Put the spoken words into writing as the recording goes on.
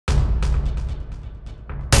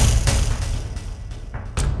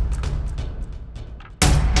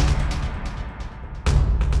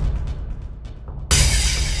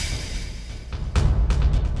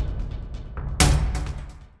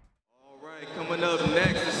Coming up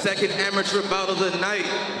next, the second amateur bout of the night.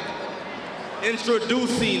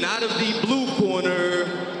 Introducing out of the blue corner,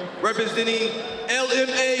 representing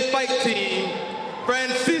LMA Fight Team,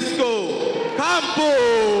 Francisco Campos.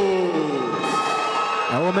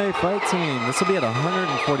 LMA Fight Team. This will be at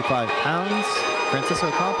 145 pounds. Francisco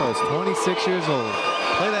Campos, 26 years old.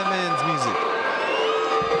 Play that man's music.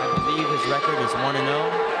 I believe his record is 1-0.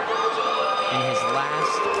 And his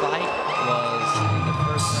last fight was in the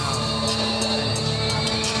first round.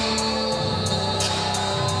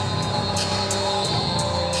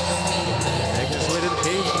 Making his way to the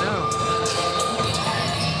cage now.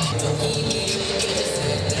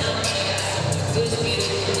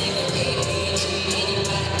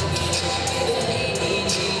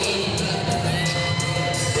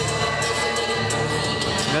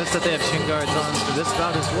 Notice that they have chin guards on for this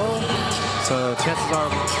bout as well. So chances are,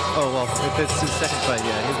 oh well, if it's his second fight,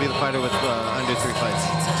 yeah, he'll be the fighter with under 3 fights.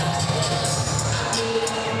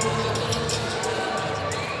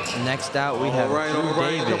 Next out, we have Drew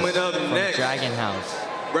Davis coming up from next. Dragon House.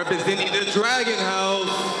 Representing the Dragon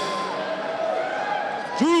House,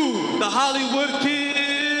 Drew, the Hollywood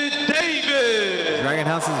Kid Davis. Dragon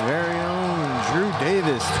House's very own Drew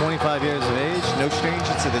Davis, 25 years of age, no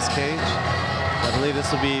stranger to this cage. I believe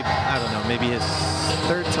this will be, I don't know, maybe his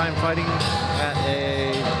 3rd time fighting at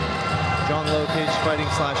a John Lowe cage fighting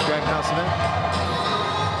 / Dragon House event.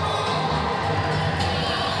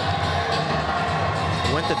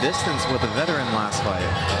 Went the distance with a veteran last fight.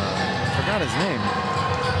 Forgot his name. You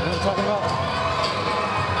know what I'm talking about?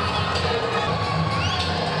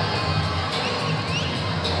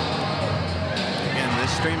 Again,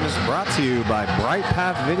 this stream is brought to you by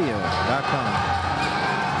BrightPathVideo.com.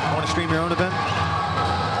 Want to stream your own event?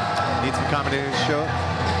 Need some commentators to show up?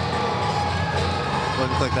 Go ahead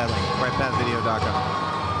and click that link, brightpathvideo.com.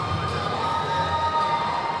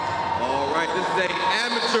 All right, this is an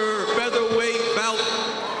amateur featherweight bout,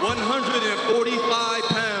 145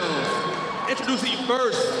 pounds. Introducing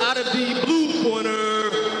first out of the blue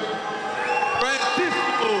corner,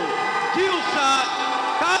 Francisco Killshot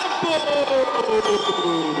Campos.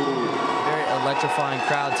 Very electrifying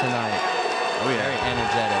crowd tonight. Oh yeah. Very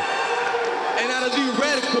energetic. And out of the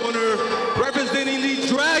red corner, representing the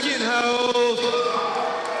Dragon House,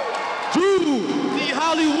 Drew, the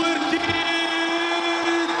Hollywood Kid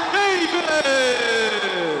Davis.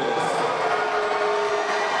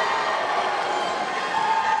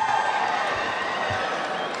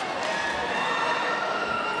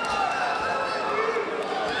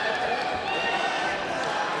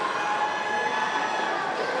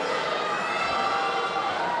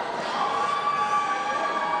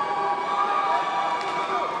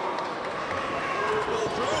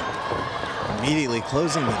 Immediately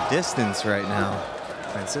closing the distance right now,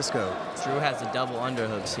 Francisco. Drew has the double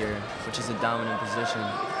underhooks here, which is a dominant position.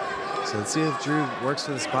 So let's see if Drew works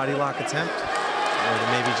for this body lock attempt, or to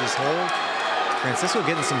maybe just hold. Francisco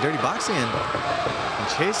getting some dirty boxing in and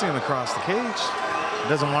chasing him across the cage.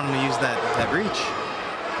 Doesn't want him to use that reach.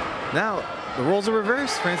 Now, the roles are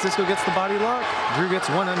reversed. Francisco gets the body lock. Drew gets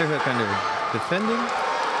one underhook under. Defending.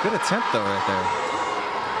 Good attempt, though, right there.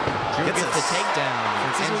 Drew gets the takedown.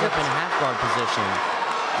 Ends up in a half guard position.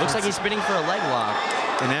 Looks like he's spinning for a leg lock.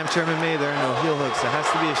 In amateur MMA, there are no heel hooks. It has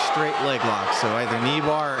to be a straight leg lock, so either knee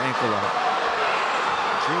bar or ankle lock.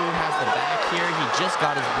 Drew has the back here. He just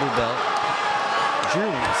got his blue belt.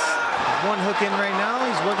 Drew's one hook in right now.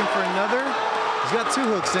 He's looking for another. He's got 2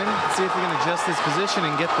 hooks in. Let's see if he can adjust his position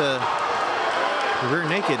and get the rear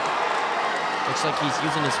naked. Looks like he's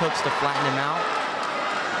using his hooks to flatten him out.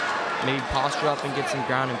 Maybe posture up and get some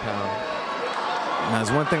ground and pound. Now,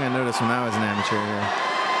 there's one thing I noticed when I was an amateur here.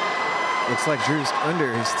 Looks like Drew's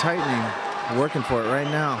under. He's tightening, working for it right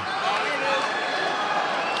now.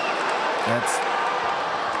 That's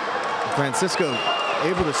Francisco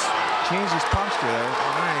able to change his posture there.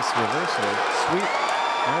 Nice reversal. Sweet.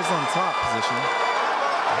 Eyes on top position.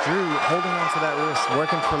 Drew holding onto that wrist,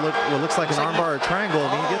 working for what looks like an armbar or triangle.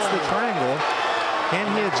 And he gets the triangle. Can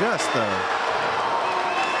he adjust, though?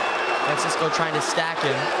 Francisco trying to stack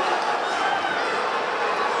him.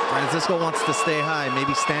 Francisco wants to stay high,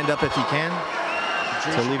 maybe stand up if he can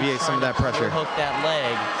to alleviate some of that pressure. Hook that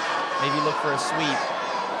leg, maybe look for a sweep.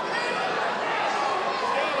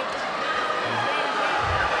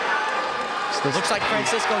 Looks like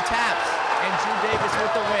Francisco taps, and Drew Davis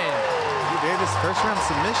with the win. Drew Davis, first round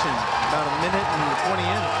submission, about a minute and 20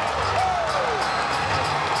 in.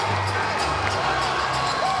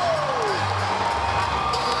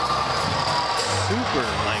 Super,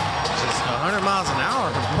 like just 100 miles an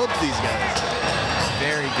hour from both these guys.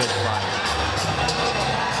 Very good fight.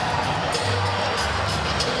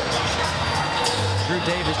 Drew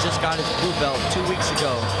Davis just got his blue belt 2 weeks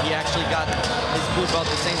ago. He actually got his blue belt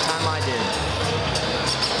the same time I did.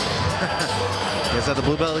 You guys had the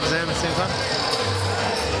blue belt exam at the same time?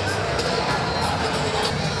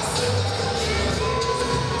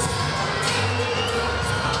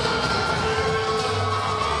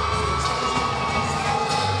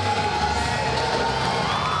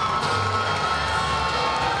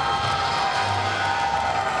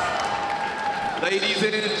 Ladies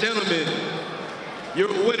and gentlemen, your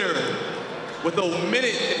winner with 1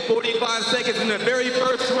 minute and 45 seconds in the very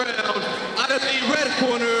first round, out of the red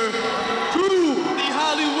corner, Drew the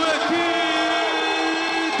Hollywood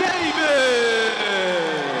Kid Davis.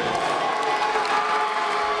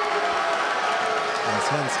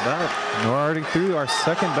 Intense bout. And we're already through our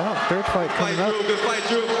second bout. Third fight coming up. Drew, good fight,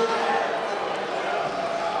 Drew.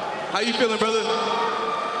 How you feeling, brother?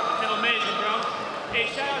 Feel amazing, bro. Hey,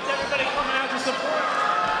 shout out to everybody coming out to support.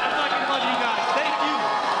 I fucking love you guys. Thank you.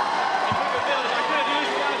 And for your village. I couldn't do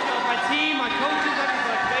this without y'all. My team, my coaches,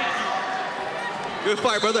 everybody. Thank you. Good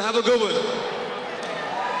fight, brother. Have a good one.